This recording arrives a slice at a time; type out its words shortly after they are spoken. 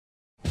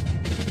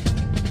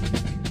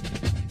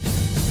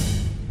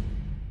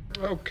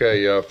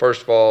Okay,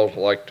 first of all, I'd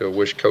like to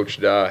wish Coach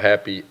Dye a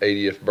happy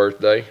 80th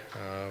birthday.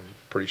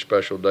 Pretty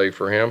special day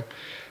for him.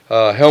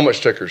 Helmet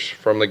stickers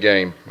from the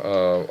game.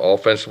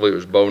 Offensively, it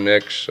was Bo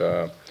Nix,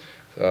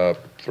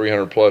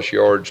 300-plus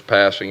yards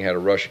passing, had a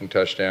rushing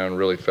touchdown.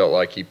 Really felt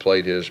like he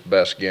played his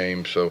best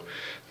game, so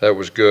that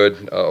was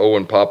good.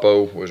 Owen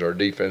Popo was our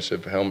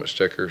defensive helmet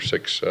sticker,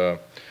 6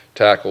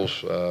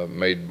 tackles,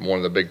 made one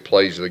of the big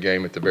plays of the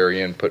game at the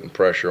very end, putting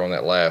pressure on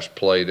that last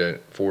play to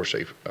force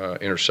a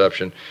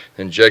interception.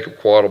 And Jacob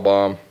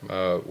Quattlebaum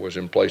was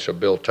in place of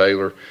Bill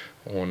Taylor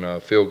on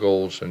field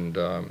goals and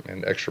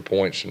extra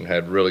points, and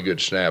had really good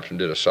snaps and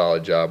did a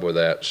solid job with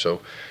that.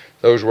 So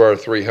those were our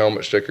 3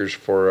 helmet stickers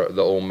for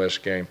the Ole Miss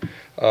game.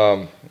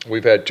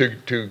 We've had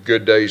two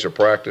good days of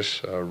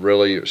practice.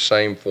 Really,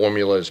 same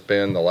formula has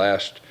been the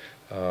last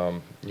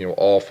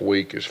off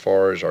week as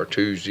far as our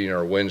Tuesday and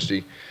our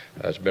Wednesday.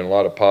 It's been a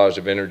lot of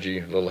positive energy,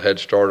 a little head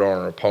start on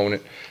our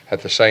opponent.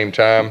 At the same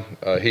time,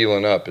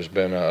 healing up has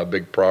been a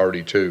big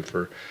priority too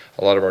for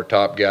a lot of our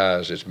top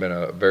guys. It's been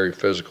a very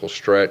physical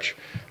stretch,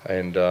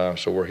 and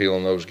so we're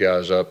healing those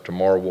guys up.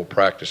 Tomorrow we'll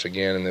practice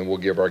again, and then we'll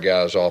give our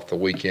guys off the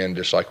weekend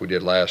just like we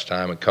did last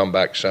time, and come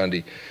back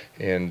Sunday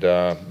and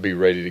be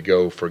ready to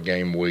go for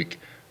game week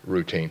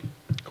routine.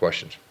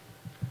 Questions?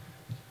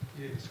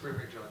 You didn't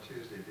scrimmage on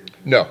Tuesday, did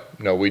you?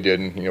 No, we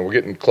didn't. We're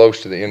getting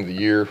close to the end of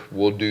the year.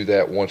 We'll do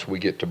that once we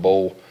get to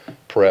bowl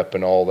prep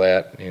and all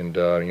that. And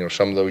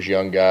some of those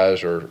young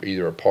guys are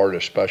either a part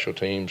of special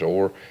teams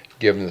or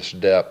giving us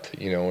depth,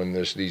 in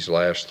these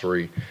last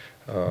 3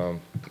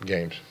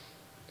 games.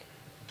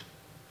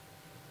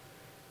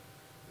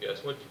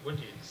 Yes, what did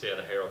you see out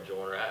of Harold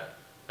Joyner?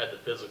 Had the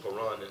physical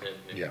run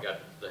and Yeah. you got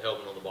the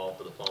helmet on the ball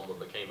for the fumble,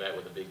 but came back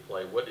with a big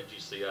play. What did you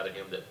see out of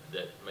him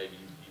that maybe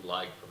you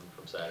liked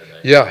from Saturday?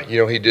 Yeah,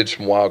 he did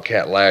some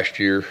Wildcat last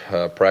year,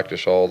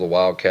 practiced all the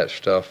Wildcat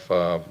stuff,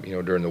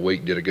 during the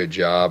week, did a good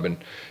job. And,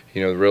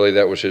 really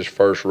that was his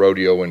first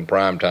rodeo in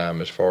prime time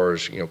as far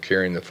as,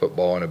 carrying the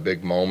football in a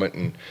big moment.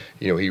 And,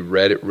 he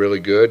read it really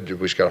good.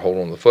 We just got to hold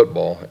on to the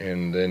football.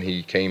 And then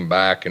he came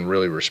back and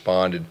really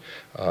responded,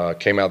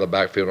 came out of the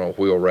backfield on a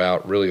wheel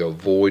route, really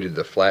avoided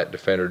the flat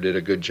defender, did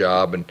a good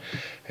job.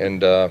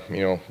 And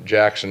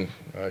Jackson,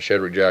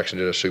 Shedrick Jackson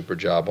did a super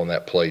job on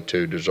that play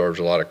too, deserves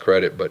a lot of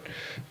credit.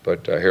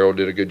 But Harold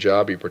did a good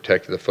job. He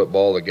protected the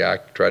football. The guy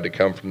tried to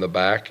come from the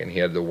back, and he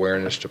had the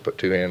awareness to put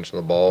 2 hands on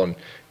the ball and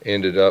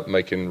ended up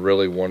making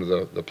really one of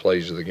the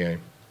plays of the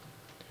game.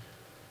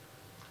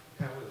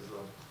 How is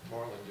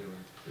Marlon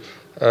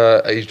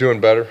doing? He's doing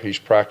better. He's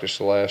practiced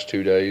the last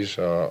 2 days,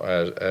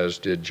 as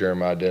did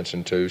Jeremiah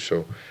Denson too.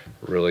 So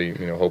really,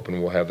 hoping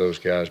we'll have those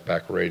guys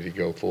back ready to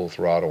go full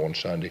throttle on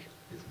Sunday.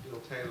 Is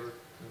Bill Taylor going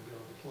to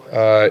be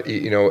on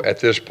the play? At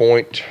this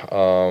point,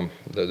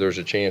 there's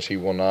a chance he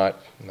will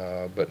not.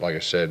 But like I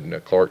said,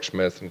 Clark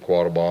Smith and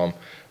Quattlebaum,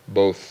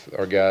 both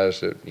are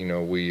guys that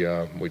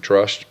we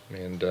trust,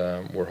 and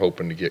we're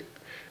hoping to get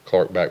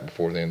Clark back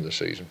before the end of the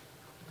season.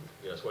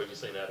 Yes, what have you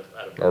seen out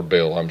of Or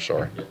Bill, I'm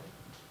sorry. Yeah.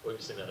 What have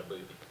you seen out of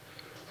Booby?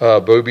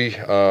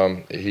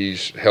 Booby,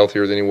 he's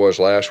healthier than he was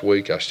last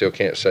week. I still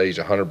can't say he's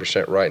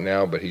 100% right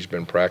now, but he's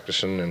been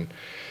practicing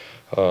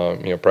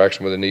and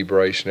practicing with a knee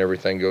brace and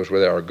everything goes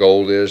with it. Our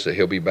goal is that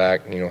he'll be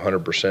back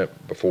 100%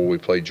 before we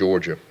play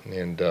Georgia,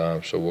 and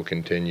so we'll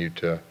continue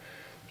to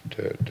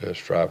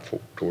strive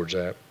towards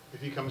that. If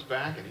he comes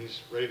back and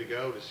he's ready to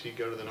go, does he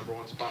go to the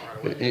 #1 spot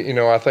right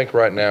away? I think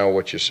right now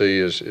what you see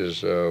is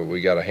we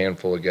got a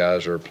handful of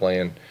guys that are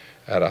playing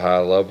at a high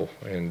level,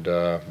 and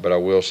but I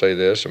will say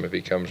this: if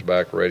he comes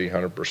back ready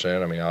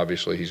 100%,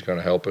 obviously he's going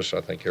to help us. I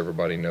think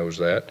everybody knows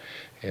that,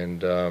 and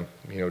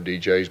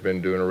DJ's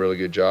been doing a really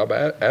good job,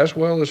 as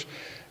well as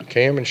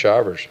Cam and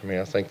Shivers.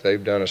 I think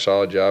they've done a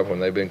solid job when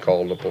they've been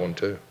called upon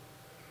too.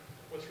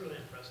 What's really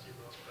impressed you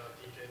most about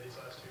DJ these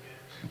last 2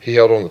 games? He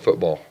held on to the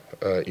football.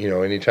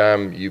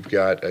 Anytime you've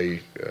got a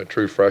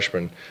true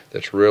freshman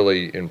that's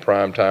really in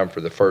prime time for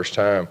the first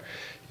time,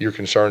 you're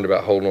concerned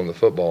about holding on to the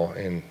football,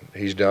 and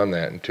he's done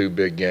that in 2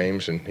 big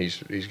games, and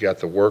he's got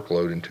the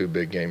workload in 2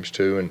 big games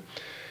too. And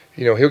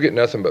he'll get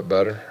nothing but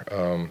better.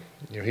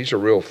 He's a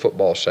real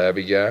football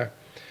savvy guy,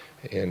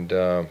 and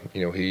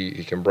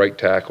he can break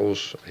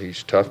tackles.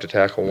 He's tough to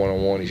tackle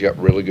one-on-one. He's got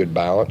really good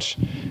balance,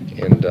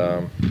 and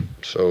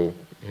so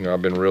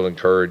I've been real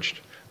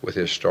encouraged with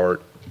his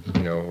start.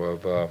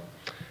 Of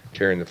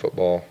carrying the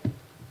football.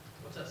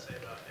 What's that say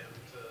about him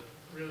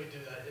to really do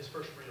that, his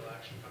first real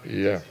action coming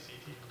Yeah. to the SEC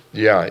team?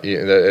 Yeah,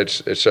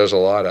 it says a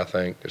lot, I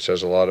think. It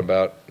says a lot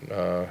about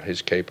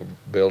his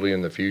capability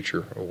in the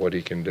future of what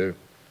he can do.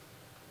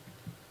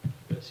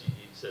 Yes, you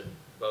said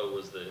Bo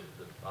was the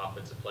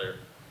offensive player.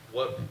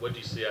 What do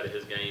you see out of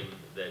his game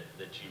that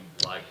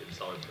you liked and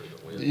saw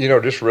improvement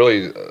with? Just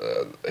really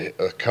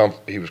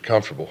he was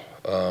comfortable.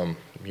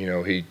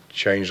 He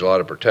changed a lot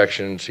of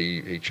protections.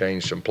 He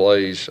changed some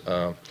plays.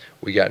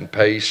 We got in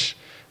pace.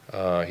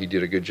 He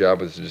did a good job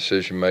with the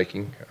decision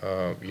making,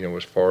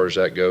 as far as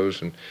that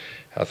goes. And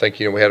I think,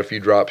 we had a few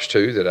drops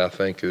too that I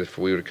think if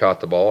we would have caught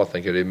the ball, I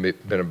think it would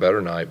have been a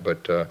better night.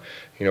 But,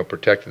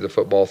 protected the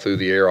football through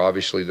the air.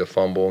 Obviously, the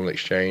fumble and the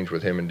exchange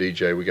with him and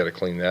DJ, we got to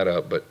clean that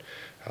up. But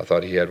I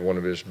thought he had one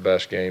of his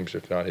best games,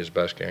 if not his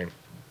best game.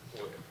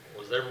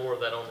 Was there more of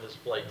that on his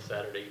plate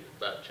Saturday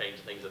about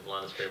changing things at the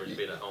line of scrimmage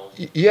being at home?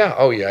 Yeah,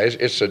 oh yeah,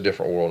 it's a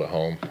different world at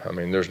home. I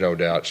mean, there's no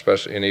doubt,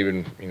 especially, and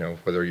even,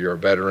 whether you're a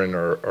veteran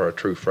or a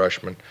true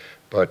freshman.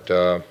 But,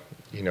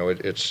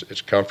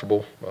 it's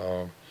comfortable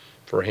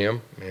for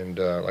him. And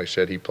like I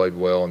said, he played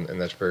well,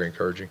 and that's very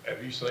encouraging.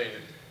 Have you seen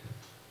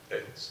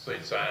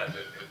signs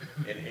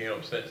in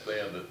him since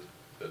then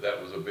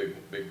that was a big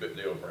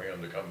deal for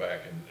him to come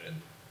back and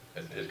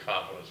his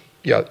confidence?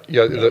 Yeah,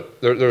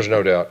 there's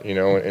no doubt,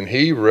 and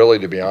he really,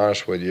 to be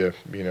honest with you,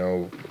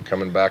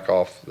 coming back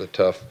off the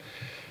tough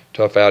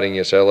outing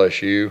against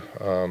LSU,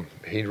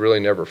 he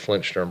really never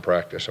flinched during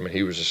practice. I mean,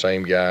 he was the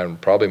same guy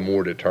and probably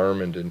more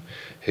determined, and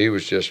he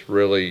was just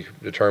really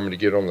determined to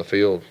get on the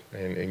field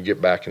and get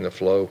back in the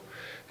flow,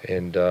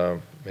 and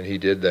he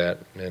did that,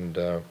 and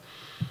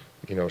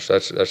so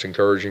that's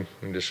encouraging,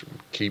 and just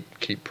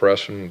keep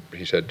pressing.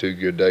 He's had 2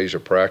 good days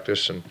of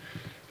practice, and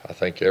I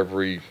think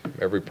every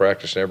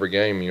practice and every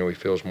game, he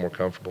feels more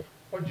comfortable.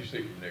 What did you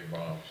see from Nick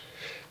Bombs?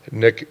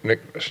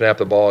 Nick snapped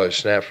the ball. His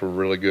snaps were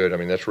really good. I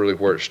mean, that's really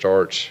where it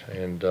starts.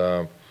 And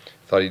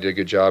thought he did a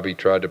good job. He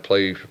tried to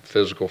play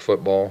physical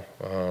football.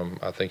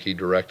 I think he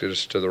directed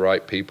us to the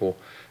right people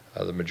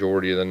the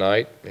majority of the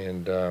night.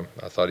 And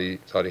I thought he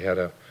had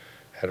a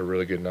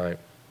really good night.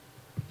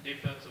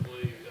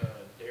 Defensively,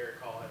 Derek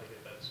Hall had to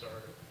get that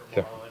start for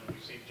Yeah. Marlin.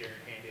 We've seen Jared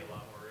Handy a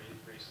lot more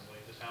recently.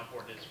 Just how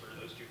important it is for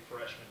those 2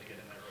 freshmen to get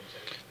in that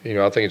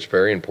rotation? I think it's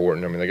very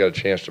important. I mean, they got a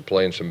chance to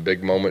play in some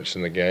big moments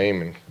in the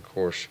game, and of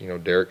course,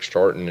 Derek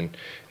starting,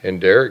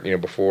 and Derek,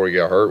 before he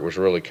got hurt, was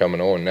really coming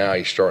on. Now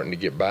he's starting to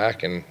get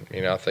back, and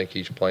I think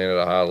he's playing at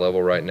a high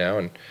level right now,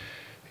 and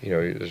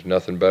there's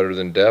nothing better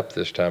than depth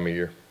this time of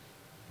year.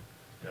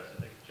 Yes,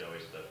 I think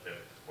Joey's the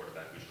 5th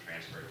quarterback who's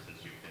transferred since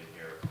you've been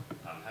here.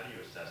 How do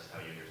you assess how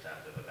you and your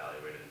staff have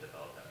evaluated and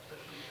developed that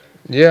position?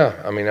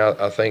 Yeah, I mean,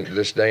 I think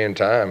this day and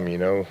time,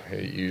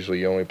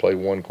 usually you only play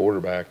one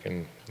quarterback,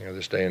 and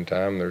this day and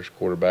time, there's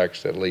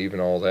quarterbacks that leave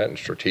and all that, and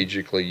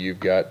strategically, you've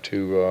got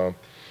to,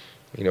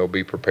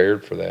 be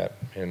prepared for that.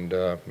 And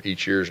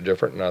each year is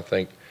different, and I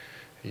think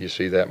you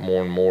see that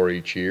more and more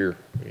each year.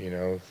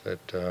 That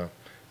you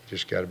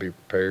just got to be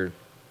prepared.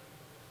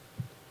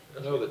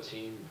 I know the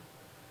team,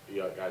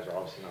 you guys are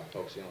obviously not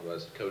focusing on it, but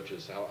as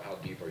coaches, how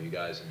deep are you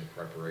guys into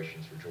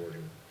preparations for Georgia?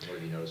 What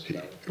have you noticed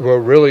about it? Well,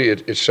 really,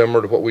 it's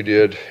similar to what we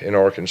did in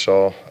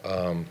Arkansas.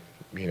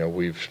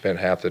 We've spent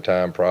half the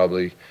time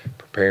probably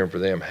preparing for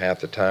them, half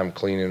the time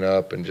cleaning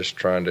up and just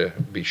trying to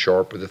be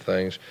sharp with the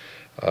things.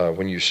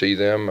 When you see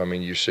them, I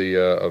mean, you see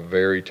a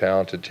very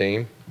talented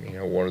team.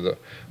 One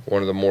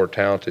of the more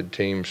talented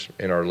teams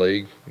in our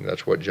league.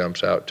 That's what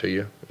jumps out to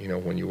you,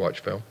 when you watch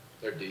film.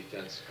 Their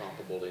defense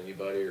comparable to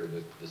anybody, or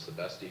is this the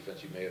best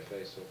defense you may have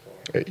faced so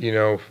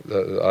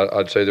far?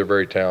 I'd say they're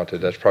very talented.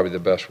 That's probably the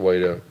best way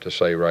to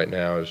say right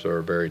now is they're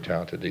a very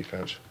talented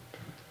defense.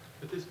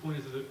 At this point,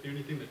 is there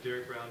anything that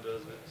Derek Brown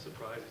does that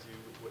surprises you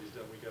with what he's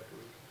done week after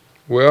week?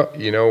 Well,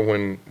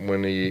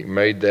 when he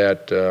made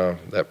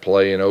that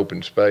play in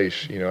open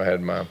space, I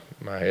had my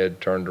head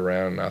turned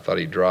around, and I thought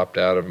he dropped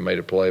out of and made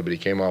a play, but he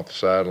came off the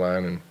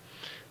sideline, and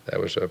that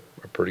was a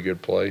pretty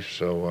good play.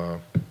 So,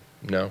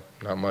 no,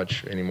 not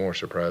much anymore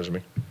surprised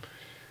me.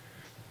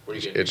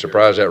 It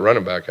surprised that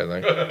running back, I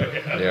think.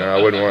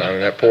 I wouldn't want. I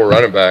mean, that poor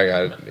running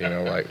back.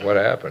 What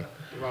happened?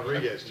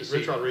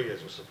 Rich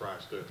Rodriguez was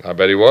surprised too. I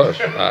bet he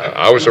was.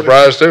 I was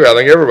surprised too. I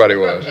think everybody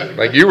was. I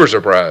think you were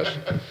surprised.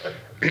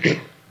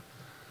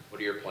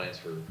 What are your plans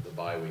for the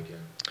bye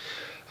weekend?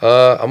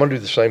 I'm going to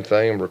do the same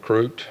thing,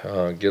 recruit, get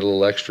a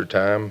little extra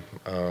time,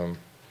 to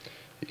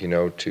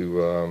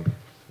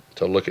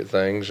look at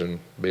things and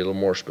be a little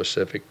more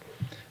specific.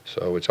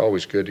 So it's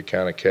always good to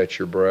kind of catch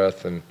your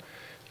breath. And,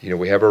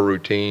 we have our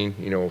routine,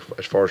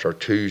 as far as our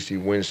Tuesday,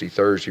 Wednesday,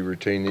 Thursday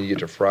routine. Then you get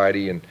to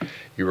Friday and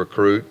you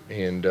recruit.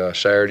 And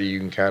Saturday you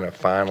can kind of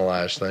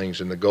finalize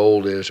things. And the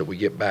goal is that we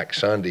get back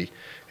Sunday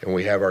and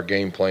we have our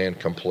game plan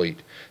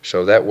complete.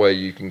 So that way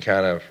you can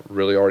kind of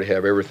really already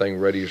have everything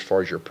ready as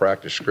far as your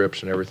practice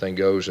scripts and everything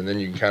goes. And then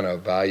you can kind of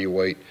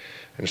evaluate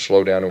and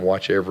slow down and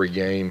watch every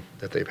game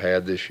that they've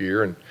had this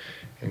year and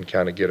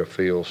kind of get a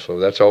feel. So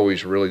that's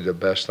always really the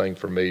best thing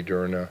for me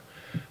during a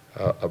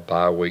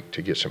bye week,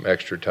 to get some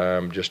extra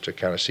time just to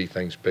kind of see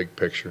things big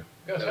picture.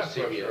 Gus, how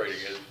frustrating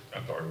is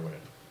I'm sorry, go ahead.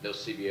 No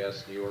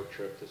CBS New York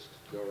trip this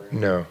go around?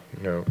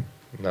 No,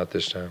 not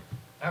this time.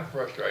 How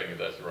frustrating, if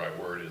that's the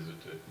right word, is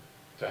it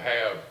to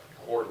have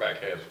a quarterback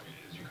has,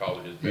 as you call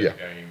it, his best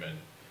game, and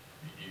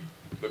you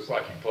looks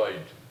like he played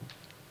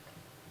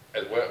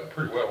as well,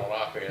 pretty well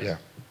on offense,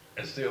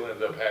 and still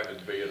ends up having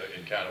to be in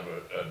kind of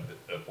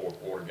a fourth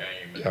quarter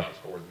game and not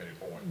score as many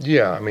points.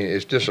 Yeah, I mean,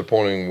 it's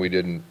disappointing we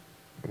didn't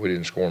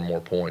score more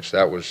points.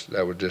 That was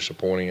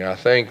disappointing. I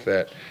think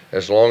that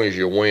as long as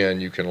you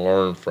win, you can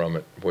learn from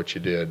it, what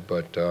you did.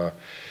 But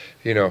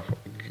you know,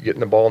 getting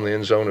the ball in the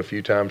end zone a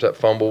few times. That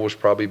fumble was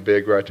probably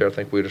big right there. I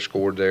think we'd have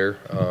scored there.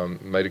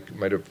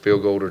 Made a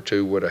field goal or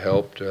two would have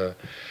helped.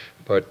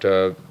 But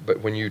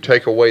when you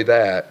take away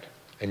that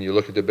and you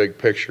look at the big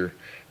picture,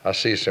 I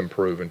see us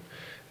improving.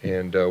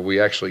 And we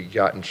actually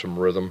got in some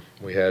rhythm.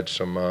 We had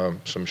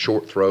some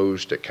short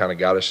throws that kind of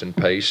got us in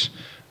pace.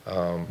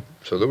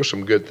 So there were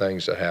some good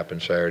things that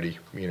happened Saturday,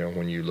 you know,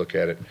 when you look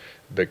at it,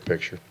 big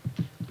picture.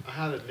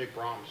 How did Nick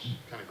Brahms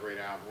kind of grade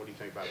out? What do you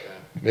think about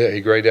that? Yeah,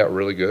 he graded out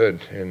really good,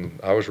 and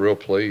I was real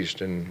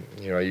pleased. And,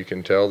 you know, you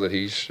can tell that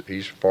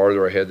he's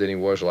farther ahead than he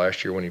was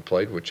last year when he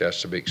played, which has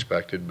to be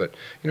expected. But,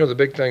 you know, the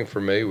big thing for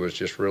me was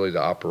just really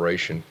the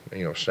operation,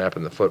 you know,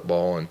 snapping the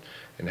football and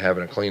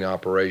having a clean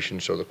operation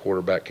so the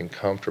quarterback can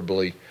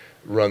comfortably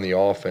run the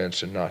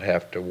offense and not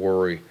have to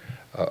worry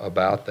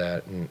about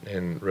that.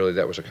 And really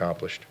that was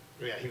accomplished.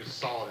 Yeah, he was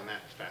solid in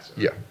that facet.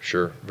 Yeah,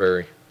 sure.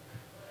 Very,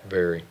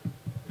 very.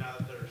 Now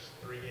that there's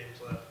 3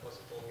 games left plus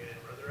a full game,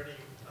 are there any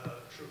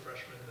true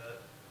freshmen that,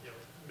 you know,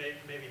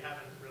 maybe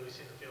haven't really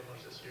seen the field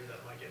much this year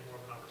that might get more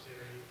of an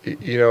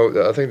opportunity? You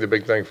know, I think the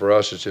big thing for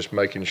us is just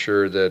making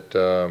sure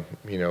that,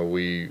 you know,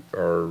 we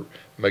are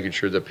making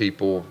sure that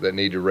people that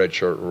need to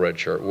redshirt will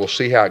redshirt. We'll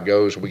see how it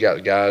goes. We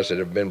got guys that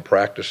have been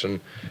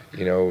practicing,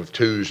 you know,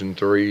 2s and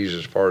 3s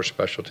as far as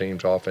special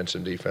teams, offense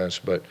and defense.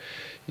 But,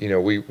 you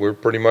know, we're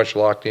pretty much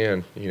locked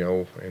in, you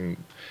know, and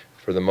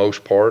for the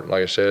most part,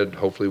 like I said,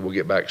 hopefully we'll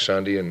get back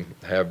Sunday and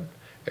have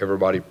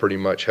everybody pretty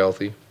much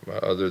healthy,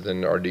 other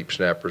than our deep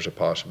snappers a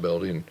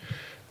possibility. And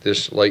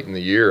this late in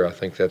the year, I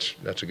think that's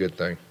a good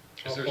thing.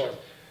 How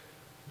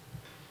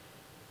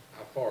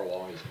far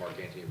along is Mark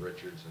Anthony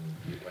Richards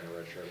and you playing a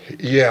red shirt?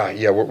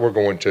 Yeah, we're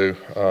going to.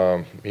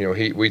 You know,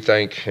 we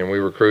think, and we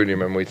recruit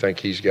him, and we think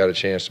he's got a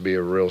chance to be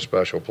a real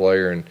special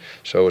player. And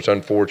so it's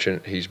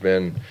unfortunate he's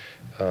been,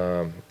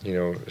 you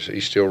know,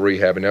 he's still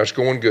rehabbing. Now it's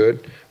going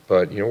good,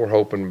 but, you know, we're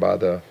hoping by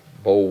the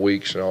bowl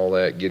weeks and all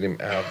that, get him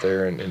out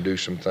there and do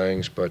some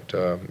things. But,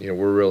 you know,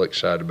 we're real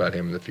excited about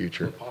him in the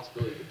future. Is there a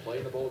possibility to play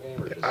in the bowl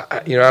game? Or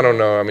just You know, I don't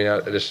know. I mean,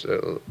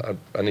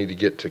 I need to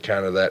get to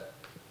kind of that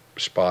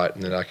spot,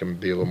 and then I can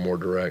be a little more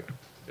direct.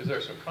 Is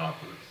there some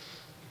comfort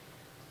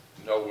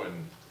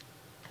knowing,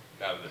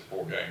 now that there's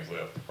 4 games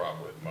left,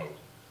 probably at the most,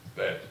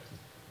 that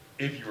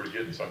if you were to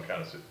get in some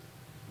kind of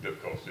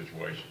difficult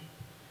situation,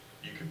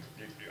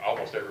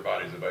 almost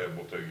everybody's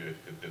available to you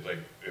if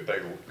they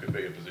could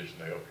be in a position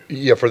to help you?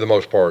 Yeah, for the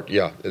most part,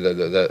 yeah,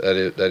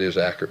 that is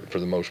accurate for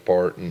the most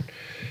part, and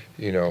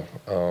you know,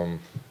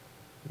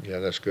 yeah,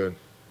 that's good.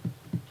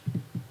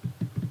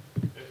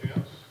 Anything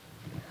else?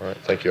 All right,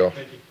 thank you all.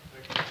 Thank you.